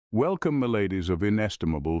Welcome, miladies of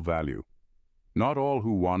inestimable value. Not all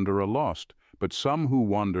who wander are lost, but some who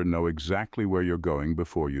wander know exactly where you're going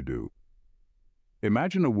before you do.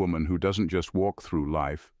 Imagine a woman who doesn't just walk through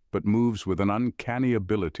life, but moves with an uncanny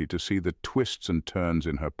ability to see the twists and turns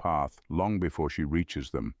in her path long before she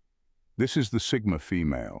reaches them. This is the Sigma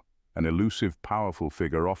female, an elusive, powerful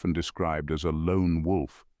figure often described as a lone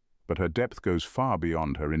wolf, but her depth goes far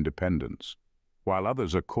beyond her independence. While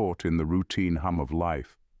others are caught in the routine hum of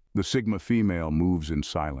life, the Sigma female moves in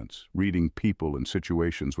silence, reading people and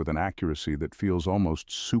situations with an accuracy that feels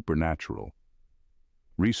almost supernatural.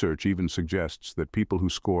 Research even suggests that people who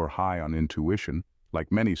score high on intuition,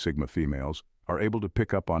 like many Sigma females, are able to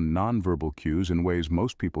pick up on nonverbal cues in ways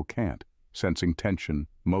most people can't, sensing tension,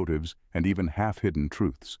 motives, and even half-hidden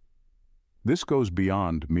truths. This goes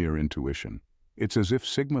beyond mere intuition. It's as if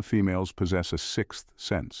Sigma females possess a sixth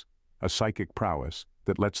sense, a psychic prowess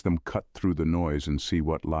that lets them cut through the noise and see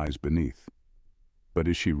what lies beneath. But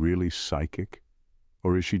is she really psychic?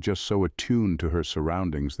 Or is she just so attuned to her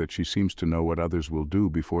surroundings that she seems to know what others will do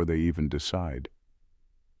before they even decide?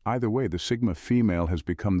 Either way, the Sigma female has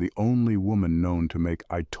become the only woman known to make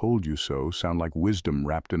 "I told you so" sound like wisdom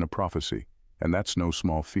wrapped in a prophecy, and that's no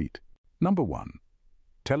small feat. Number 1.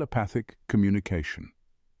 Telepathic communication.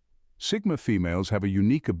 Sigma females have a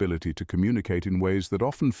unique ability to communicate in ways that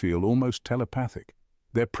often feel almost telepathic.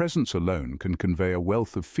 Their presence alone can convey a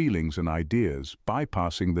wealth of feelings and ideas,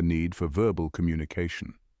 bypassing the need for verbal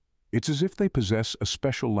communication. It's as if they possess a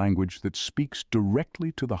special language that speaks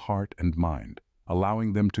directly to the heart and mind,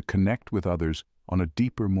 allowing them to connect with others on a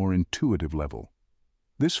deeper, more intuitive level.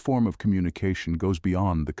 This form of communication goes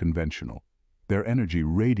beyond the conventional. Their energy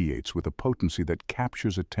radiates with a potency that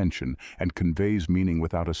captures attention and conveys meaning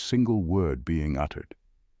without a single word being uttered.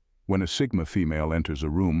 When a Sigma female enters a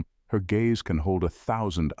room, her gaze can hold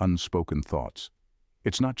 1,000 unspoken thoughts.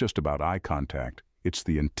 It's not just about eye contact, it's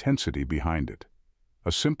the intensity behind it.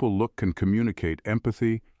 A simple look can communicate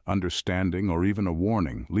empathy, understanding, or even a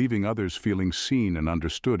warning, leaving others feeling seen and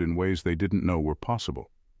understood in ways they didn't know were possible.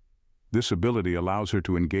 This ability allows her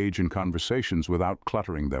to engage in conversations without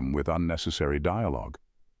cluttering them with unnecessary dialogue.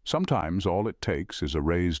 Sometimes all it takes is a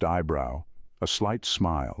raised eyebrow, a slight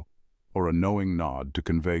smile, or a knowing nod to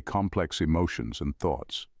convey complex emotions and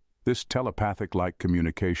thoughts. This telepathic-like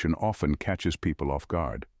communication often catches people off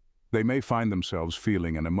guard. They may find themselves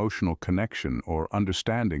feeling an emotional connection or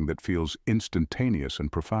understanding that feels instantaneous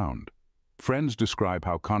and profound. Friends describe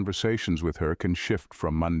how conversations with her can shift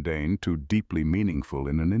from mundane to deeply meaningful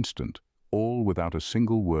in an instant, all without a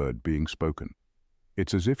single word being spoken.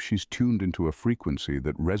 It's as if she's tuned into a frequency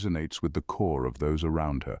that resonates with the core of those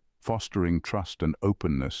around her, fostering trust and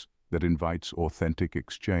openness that invites authentic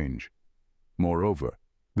exchange. Moreover,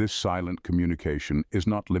 this silent communication is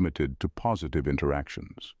not limited to positive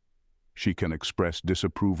interactions. She can express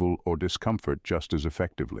disapproval or discomfort just as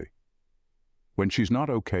effectively. When she's not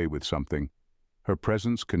okay with something, her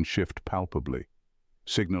presence can shift palpably,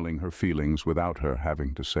 signaling her feelings without her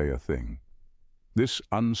having to say a thing. This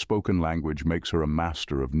unspoken language makes her a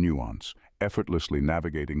master of nuance, effortlessly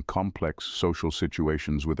navigating complex social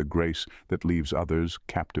situations with a grace that leaves others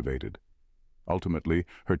captivated. Ultimately,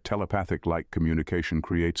 her telepathic-like communication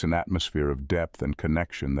creates an atmosphere of depth and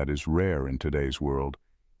connection that is rare in today's world,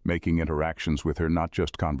 making interactions with her not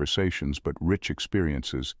just conversations but rich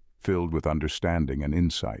experiences filled with understanding and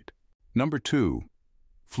insight. Number 2.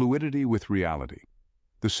 Fluidity with reality.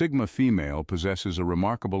 The Sigma female possesses a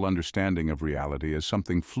remarkable understanding of reality as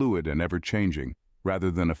something fluid and ever-changing,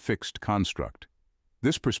 rather than a fixed construct.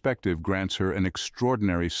 This perspective grants her an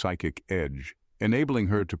extraordinary psychic edge, enabling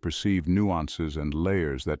her to perceive nuances and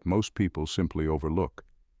layers that most people simply overlook.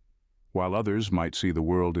 While others might see the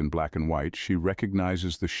world in black and white, she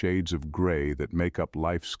recognizes the shades of gray that make up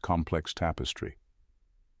life's complex tapestry.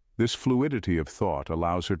 This fluidity of thought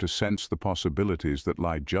allows her to sense the possibilities that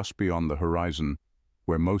lie just beyond the horizon,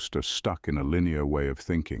 where most are stuck in a linear way of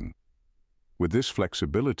thinking. With this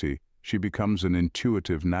flexibility, she becomes an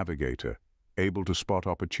intuitive navigator, able to spot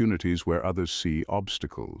opportunities where others see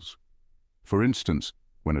obstacles. For instance,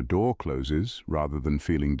 when a door closes, rather than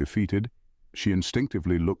feeling defeated, she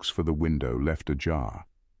instinctively looks for the window left ajar.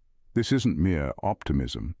 This isn't mere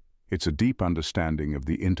optimism, it's a deep understanding of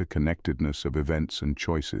the interconnectedness of events and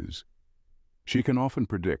choices. She can often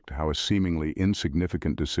predict how a seemingly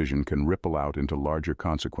insignificant decision can ripple out into larger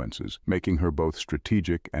consequences, making her both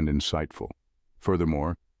strategic and insightful.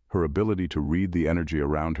 Furthermore, her ability to read the energy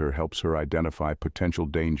around her helps her identify potential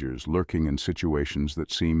dangers lurking in situations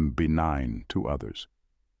that seem benign to others.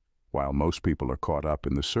 While most people are caught up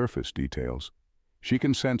in the surface details, she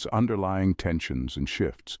can sense underlying tensions and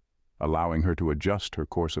shifts, allowing her to adjust her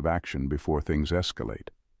course of action before things escalate.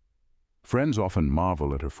 Friends often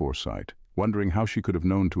marvel at her foresight, wondering how she could have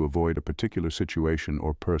known to avoid a particular situation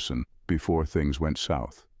or person before things went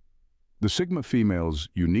south. The Sigma female's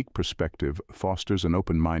unique perspective fosters an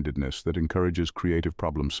open-mindedness that encourages creative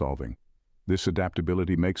problem-solving. This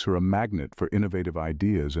adaptability makes her a magnet for innovative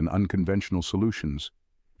ideas and unconventional solutions.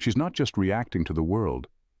 She's not just reacting to the world,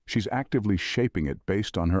 she's actively shaping it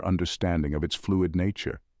based on her understanding of its fluid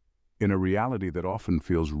nature, in a reality that often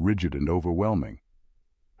feels rigid and overwhelming.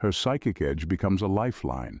 Her psychic edge becomes a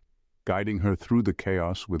lifeline, guiding her through the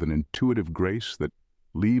chaos with an intuitive grace that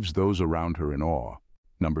leaves those around her in awe.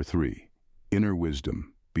 Number 3. Inner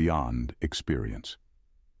wisdom beyond experience.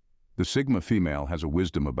 The Sigma female has a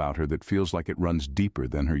wisdom about her that feels like it runs deeper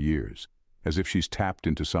than her years, as if she's tapped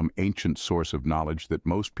into some ancient source of knowledge that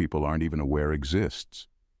most people aren't even aware exists.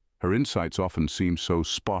 Her insights often seem so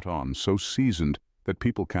spot-on, so seasoned, that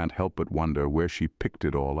people can't help but wonder where she picked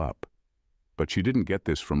it all up. But she didn't get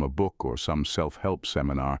this from a book or some self-help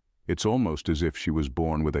seminar. It's almost as if she was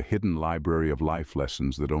born with a hidden library of life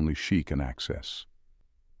lessons that only she can access.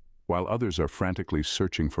 While others are frantically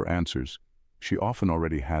searching for answers, she often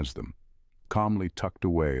already has them, calmly tucked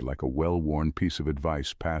away like a well-worn piece of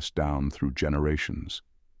advice passed down through generations.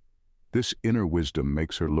 This inner wisdom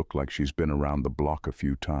makes her look like she's been around the block a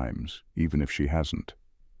few times, even if she hasn't.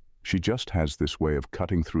 She just has this way of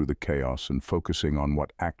cutting through the chaos and focusing on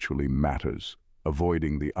what actually matters,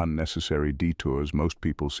 avoiding the unnecessary detours most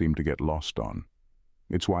people seem to get lost on.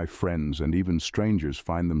 It's why friends and even strangers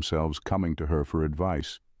find themselves coming to her for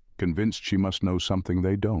advice, convinced she must know something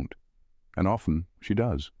they don't. And often, she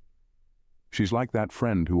does. She's like that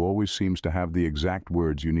friend who always seems to have the exact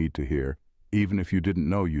words you need to hear, even if you didn't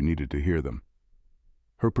know you needed to hear them.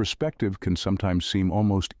 Her perspective can sometimes seem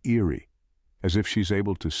almost eerie, as if she's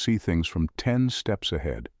able to see things from 10 steps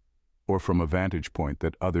ahead, or from a vantage point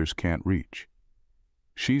that others can't reach.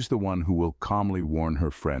 She's the one who will calmly warn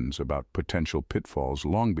her friends about potential pitfalls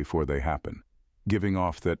long before they happen, giving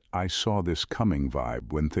off that "I saw this coming"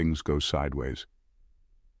 vibe when things go sideways.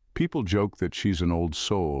 People joke that she's an old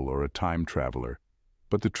soul or a time traveler,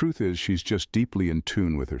 but the truth is she's just deeply in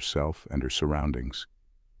tune with herself and her surroundings.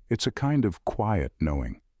 It's a kind of quiet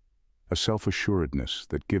knowing, a self-assuredness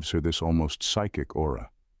that gives her this almost psychic aura.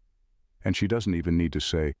 And she doesn't even need to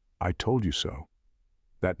say, "I told you so."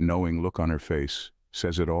 That knowing look on her face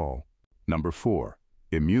says it all. Number 4.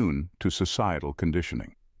 Immune to societal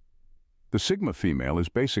conditioning. The Sigma female is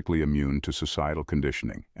basically immune to societal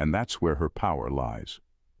conditioning, and that's where her power lies.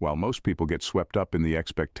 While most people get swept up in the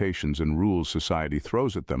expectations and rules society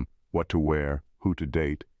throws at them, what to wear, who to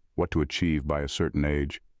date, what to achieve by a certain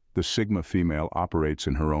age, the Sigma female operates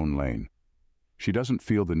in her own lane. She doesn't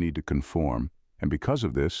feel the need to conform, and because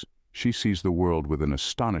of this, she sees the world with an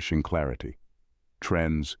astonishing clarity.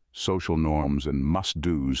 Trends, social norms, and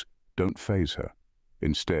must-dos don't faze her.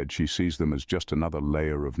 Instead, she sees them as just another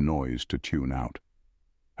layer of noise to tune out.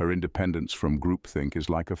 Her independence from groupthink is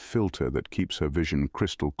like a filter that keeps her vision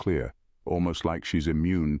crystal clear, almost like she's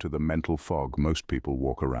immune to the mental fog most people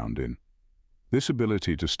walk around in. This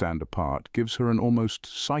ability to stand apart gives her an almost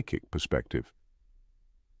psychic perspective.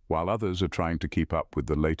 While others are trying to keep up with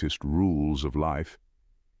the latest rules of life,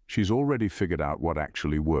 she's already figured out what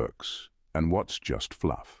actually works and what's just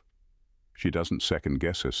fluff. She doesn't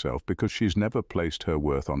second-guess herself because she's never placed her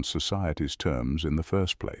worth on society's terms in the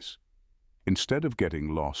first place. Instead of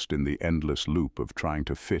getting lost in the endless loop of trying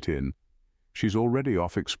to fit in, she's already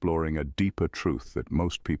off exploring a deeper truth that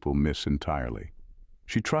most people miss entirely.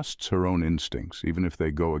 She trusts her own instincts, even if they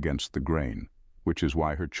go against the grain, which is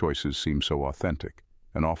why her choices seem so authentic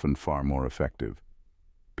and often far more effective.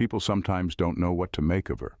 People sometimes don't know what to make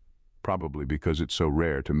of her, probably because it's so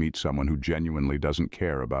rare to meet someone who genuinely doesn't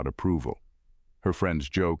care about approval. Her friends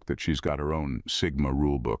joke that she's got her own Sigma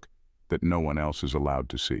rulebook that no one else is allowed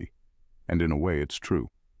to see. And in a way, it's true.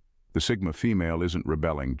 The Sigma female isn't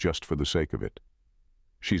rebelling just for the sake of it.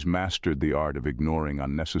 She's mastered the art of ignoring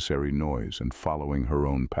unnecessary noise and following her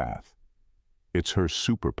own path. It's her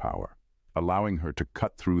superpower, allowing her to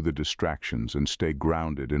cut through the distractions and stay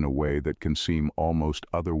grounded in a way that can seem almost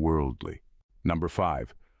otherworldly. Number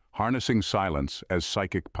 5. Harnessing silence as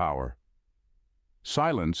psychic power.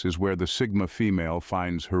 Silence is where the Sigma female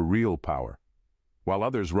finds her real power. While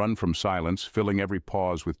others run from silence, filling every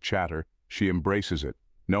pause with chatter, she embraces it,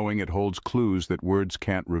 knowing it holds clues that words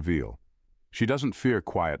can't reveal. She doesn't fear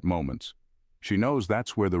quiet moments. She knows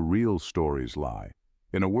that's where the real stories lie.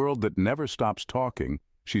 In a world that never stops talking,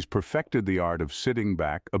 she's perfected the art of sitting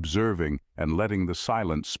back, observing, and letting the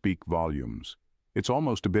silence speak volumes. It's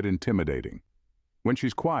almost a bit intimidating. When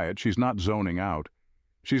she's quiet, she's not zoning out.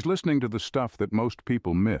 She's listening to the stuff that most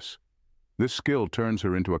people miss. This skill turns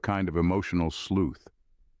her into a kind of emotional sleuth.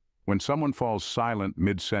 When someone falls silent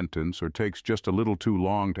mid-sentence or takes just a little too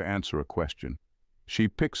long to answer a question, she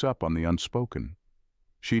picks up on the unspoken.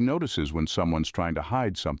 She notices when someone's trying to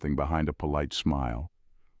hide something behind a polite smile,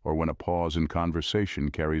 or when a pause in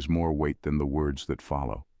conversation carries more weight than the words that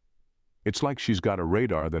follow. It's like she's got a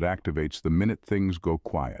radar that activates the minute things go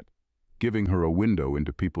quiet, giving her a window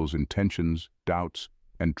into people's intentions, doubts,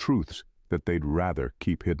 and truths that they'd rather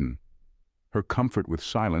keep hidden. Her comfort with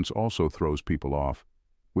silence also throws people off,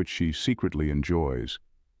 which she secretly enjoys.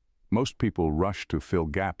 Most people rush to fill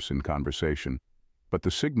gaps in conversation, but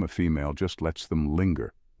the Sigma female just lets them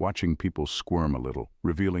linger, watching people squirm a little,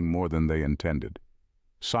 revealing more than they intended.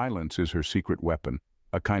 Silence is her secret weapon,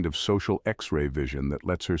 a kind of social X-ray vision that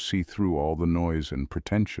lets her see through all the noise and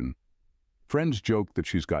pretension. Friends joke that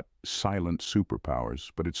she's got silent superpowers,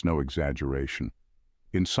 but it's no exaggeration.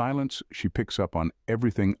 In silence, she picks up on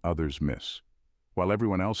everything others miss. While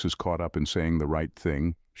everyone else is caught up in saying the right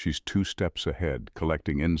thing, she's 2 steps ahead,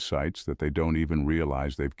 collecting insights that they don't even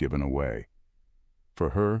realize they've given away. For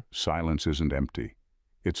her, silence isn't empty.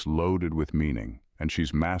 It's loaded with meaning, and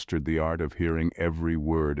she's mastered the art of hearing every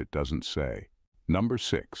word it doesn't say. Number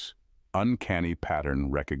 6. Uncanny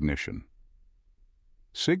pattern recognition.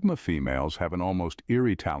 Sigma females have an almost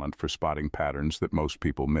eerie talent for spotting patterns that most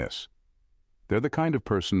people miss. They're the kind of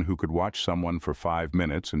person who could watch someone for 5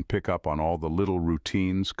 minutes and pick up on all the little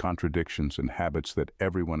routines, contradictions, and habits that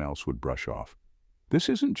everyone else would brush off. This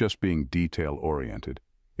isn't just being detail-oriented.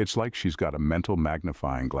 It's like she's got a mental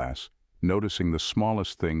magnifying glass, noticing the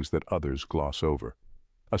smallest things that others gloss over.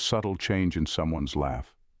 A subtle change in someone's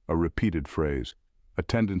laugh, a repeated phrase, a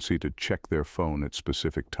tendency to check their phone at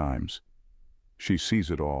specific times. She sees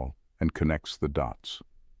it all and connects the dots.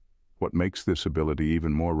 What makes this ability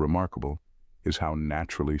even more remarkable is how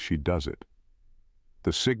naturally she does it.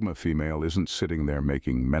 The Sigma female isn't sitting there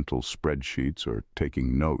making mental spreadsheets or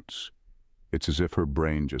taking notes. It's as if her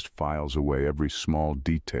brain just files away every small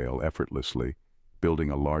detail effortlessly,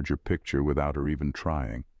 building a larger picture without her even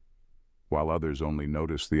trying. While others only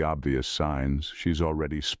notice the obvious signs, she's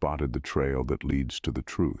already spotted the trail that leads to the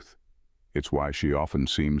truth. It's why she often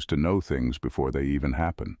seems to know things before they even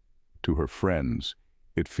happen. To her friends,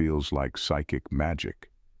 it feels like psychic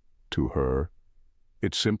magic. To her,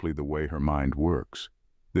 it's simply the way her mind works.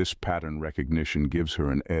 This pattern recognition gives her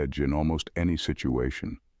an edge in almost any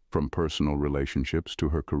situation, from personal relationships to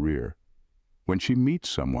her career. When she meets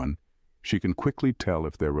someone, she can quickly tell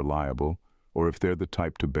if they're reliable or if they're the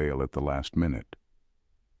type to bail at the last minute.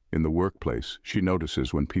 In the workplace, she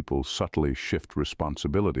notices when people subtly shift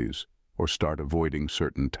responsibilities or start avoiding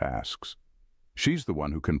certain tasks. She's the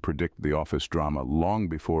one who can predict the office drama long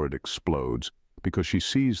before it explodes because she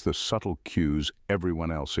sees the subtle cues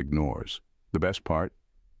everyone else ignores. The best part?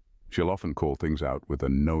 She'll often call things out with a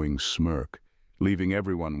knowing smirk, leaving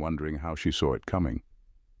everyone wondering how she saw it coming.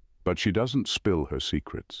 But she doesn't spill her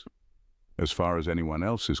secrets. As far as anyone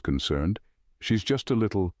else is concerned, she's just a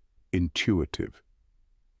little intuitive,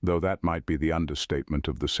 though that might be the understatement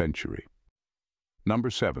of the century. Number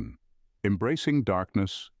 7. Embracing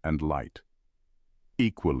darkness and light.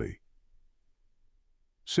 Equally.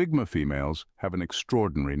 Sigma females have an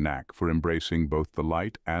extraordinary knack for embracing both the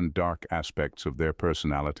light and dark aspects of their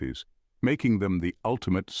personalities, making them the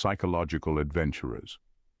ultimate psychological adventurers.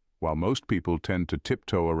 While most people tend to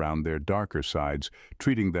tiptoe around their darker sides,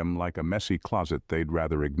 treating them like a messy closet they'd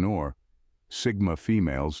rather ignore, Sigma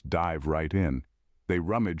females dive right in. They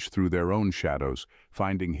rummage through their own shadows,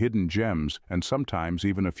 finding hidden gems and sometimes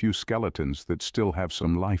even a few skeletons that still have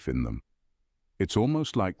some life in them. It's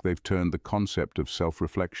almost like they've turned the concept of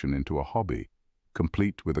self-reflection into a hobby,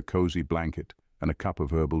 complete with a cozy blanket and a cup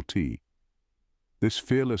of herbal tea. This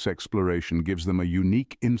fearless exploration gives them a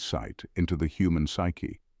unique insight into the human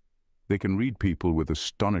psyche. They can read people with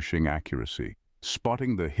astonishing accuracy,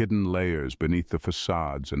 spotting the hidden layers beneath the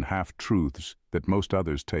facades and half-truths that most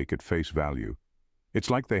others take at face value. It's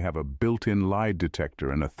like they have a built-in lie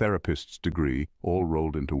detector and a therapist's degree all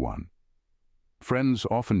rolled into one. Friends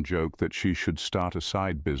often joke that she should start a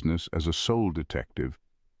side business as a soul detective,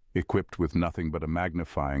 equipped with nothing but a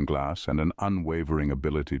magnifying glass and an unwavering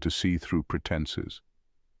ability to see through pretenses.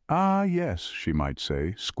 "Ah, yes," she might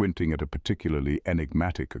say, squinting at a particularly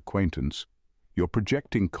enigmatic acquaintance, "you're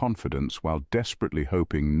projecting confidence while desperately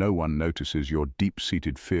hoping no one notices your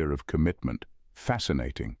deep-seated fear of commitment.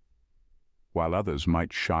 Fascinating." While others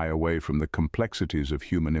might shy away from the complexities of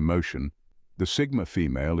human emotion, the Sigma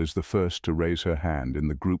female is the first to raise her hand in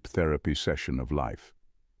the group therapy session of life.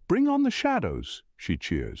 "Bring on the shadows," she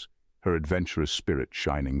cheers, her adventurous spirit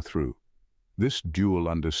shining through. This dual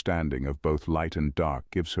understanding of both light and dark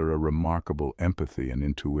gives her a remarkable empathy and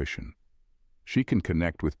intuition. She can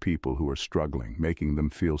connect with people who are struggling, making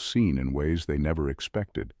them feel seen in ways they never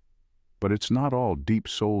expected. But it's not all deep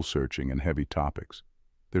soul-searching and heavy topics.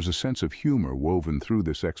 There's a sense of humor woven through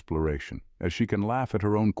this exploration, as she can laugh at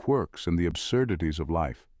her own quirks and the absurdities of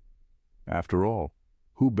life. After all,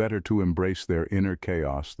 who better to embrace their inner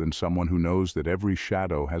chaos than someone who knows that every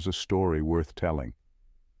shadow has a story worth telling?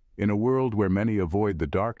 In a world where many avoid the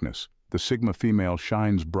darkness, the Sigma female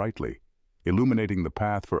shines brightly, illuminating the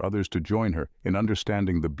path for others to join her in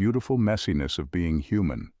understanding the beautiful messiness of being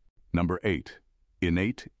human. Number 8.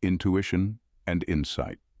 Innate intuition and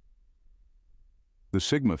insight. The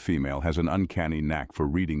Sigma female has an uncanny knack for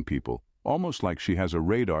reading people, almost like she has a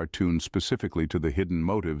radar tuned specifically to the hidden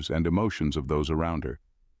motives and emotions of those around her.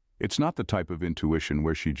 It's not the type of intuition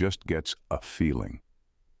where she just gets a feeling.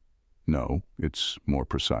 No, it's more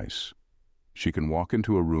precise. She can walk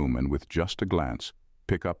into a room and with just a glance,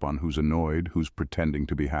 pick up on who's annoyed, who's pretending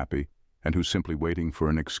to be happy, and who's simply waiting for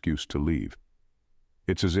an excuse to leave.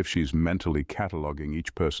 It's as if she's mentally cataloging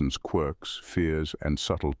each person's quirks, fears, and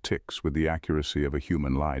subtle tics with the accuracy of a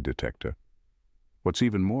human lie detector. What's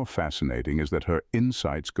even more fascinating is that her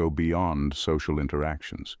insights go beyond social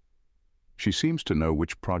interactions. She seems to know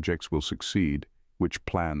which projects will succeed, which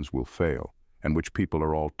plans will fail, and which people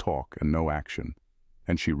are all talk and no action,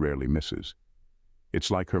 and she rarely misses.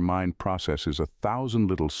 It's like her mind processes 1,000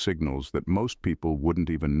 little signals that most people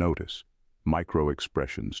wouldn't even notice.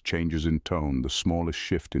 Micro-expressions, changes in tone, the smallest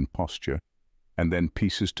shift in posture, and then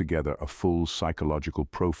pieces together a full psychological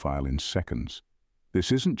profile in seconds.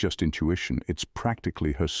 This isn't just intuition, it's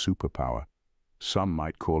practically her superpower. Some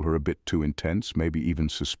might call her a bit too intense, maybe even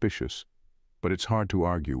suspicious, but it's hard to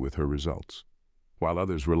argue with her results. While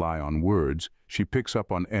others rely on words, she picks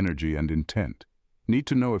up on energy and intent. Need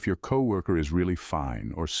to know if your coworker is really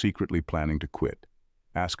fine or secretly planning to quit?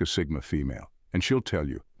 Ask a Sigma female, and she'll tell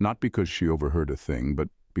you, not because she overheard a thing, but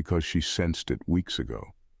because she sensed it weeks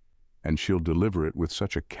ago. And she'll deliver it with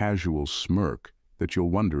such a casual smirk that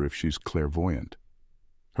you'll wonder if she's clairvoyant.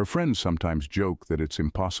 Her friends sometimes joke that it's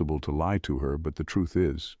impossible to lie to her, but the truth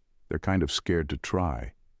is, they're kind of scared to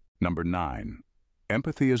try. Number 9.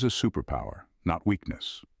 Empathy is a superpower, not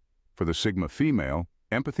weakness. For the Sigma female,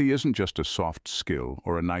 empathy isn't just a soft skill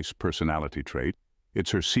or a nice personality trait,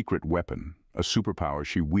 it's her secret weapon, a superpower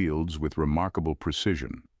she wields with remarkable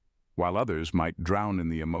precision. While others might drown in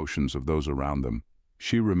the emotions of those around them,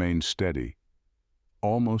 she remains steady,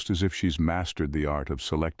 almost as if she's mastered the art of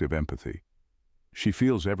selective empathy. She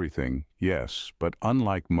feels everything, yes, but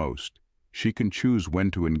unlike most, she can choose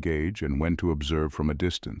when to engage and when to observe from a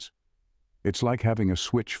distance. It's like having a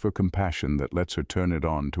switch for compassion that lets her turn it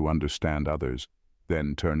on to understand others,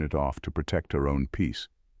 then turn it off to protect her own peace.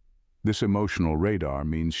 This emotional radar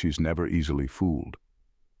means she's never easily fooled.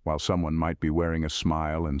 While someone might be wearing a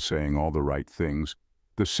smile and saying all the right things,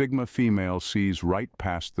 the Sigma female sees right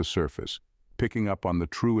past the surface, picking up on the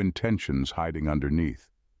true intentions hiding underneath.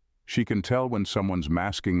 She can tell when someone's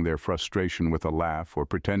masking their frustration with a laugh or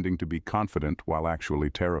pretending to be confident while actually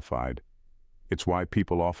terrified. It's why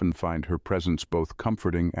people often find her presence both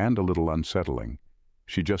comforting and a little unsettling.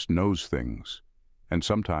 She just knows things, and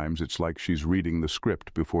sometimes it's like she's reading the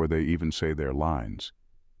script before they even say their lines.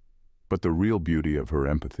 But the real beauty of her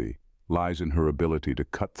empathy lies in her ability to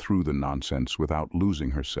cut through the nonsense without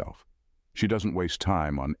losing herself. She doesn't waste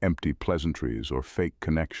time on empty pleasantries or fake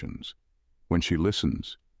connections. When she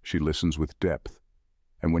listens with depth,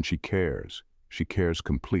 and when she cares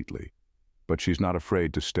completely. But she's not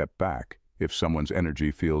afraid to step back if someone's energy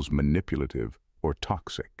feels manipulative or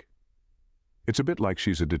toxic. It's a bit like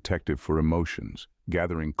she's a detective for emotions,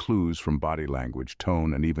 gathering clues from body language,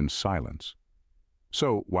 tone, and even silence.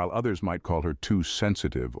 So, while others might call her too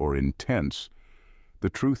sensitive or intense, the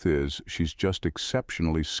truth is she's just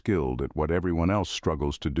exceptionally skilled at what everyone else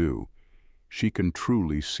struggles to do. She can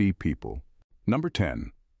truly see people. Number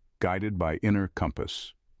 10. Guided by inner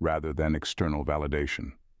compass, rather than external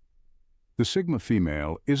validation. The Sigma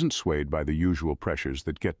female isn't swayed by the usual pressures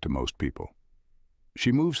that get to most people.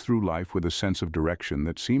 She moves through life with a sense of direction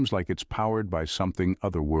that seems like it's powered by something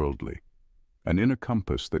otherworldly. An inner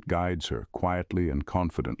compass that guides her quietly and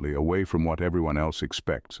confidently away from what everyone else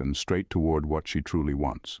expects and straight toward what she truly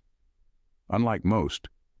wants. Unlike most,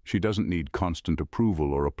 she doesn't need constant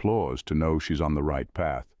approval or applause to know she's on the right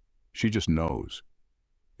path. She just knows.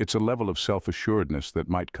 It's a level of self-assuredness that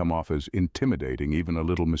might come off as intimidating, even a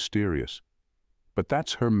little mysterious. But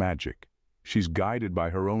that's her magic. She's guided by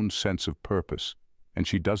her own sense of purpose, and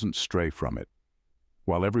she doesn't stray from it.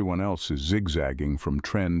 While everyone else is zigzagging from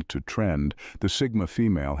trend to trend, the Sigma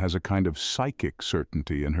female has a kind of psychic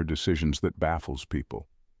certainty in her decisions that baffles people.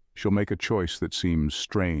 She'll make a choice that seems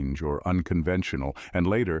strange or unconventional, and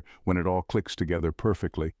later, when it all clicks together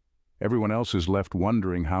perfectly, everyone else is left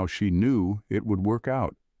wondering how she knew it would work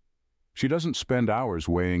out. She doesn't spend hours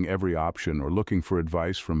weighing every option or looking for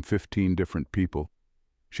advice from 15 different people.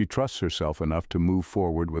 She trusts herself enough to move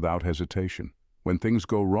forward without hesitation. When things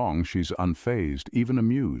go wrong, she's unfazed, even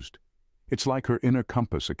amused. It's like her inner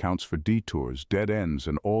compass accounts for detours, dead ends,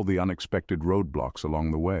 and all the unexpected roadblocks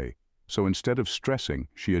along the way. So instead of stressing,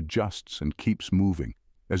 she adjusts and keeps moving,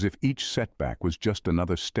 as if each setback was just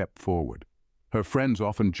another step forward. Her friends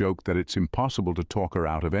often joke that it's impossible to talk her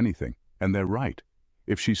out of anything, and they're right.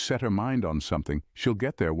 If she's set her mind on something, she'll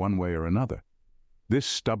get there one way or another. This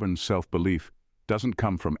stubborn self-belief doesn't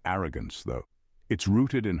come from arrogance, though. It's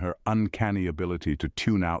rooted in her uncanny ability to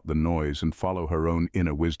tune out the noise and follow her own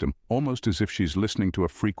inner wisdom, almost as if she's listening to a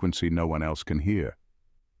frequency no one else can hear.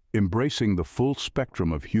 Embracing the full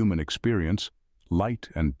spectrum of human experience, light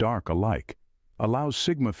and dark alike, allows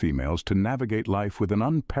Sigma females to navigate life with an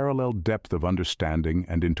unparalleled depth of understanding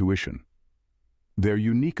and intuition. Their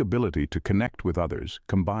unique ability to connect with others,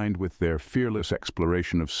 combined with their fearless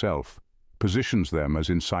exploration of self, positions them as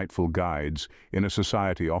insightful guides in a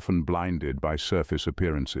society often blinded by surface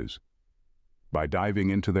appearances. By diving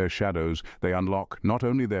into their shadows, they unlock not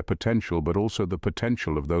only their potential but also the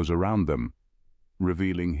potential of those around them,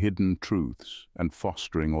 revealing hidden truths and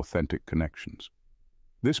fostering authentic connections.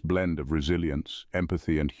 This blend of resilience,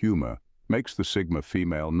 empathy, and humor makes the Sigma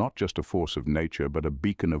female not just a force of nature but a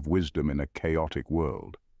beacon of wisdom in a chaotic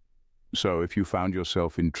world. So, if you found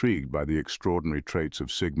yourself intrigued by the extraordinary traits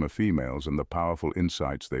of Sigma females and the powerful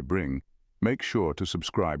insights they bring, make sure to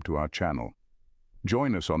subscribe to our channel.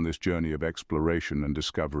 Join us on this journey of exploration and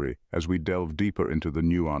discovery as we delve deeper into the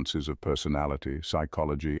nuances of personality,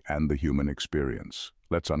 psychology, and the human experience.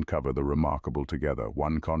 Let's uncover the remarkable together,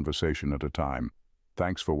 one conversation at a time.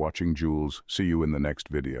 Thanks for watching, Jules. See you in the next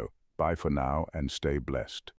video. Bye for now and stay blessed.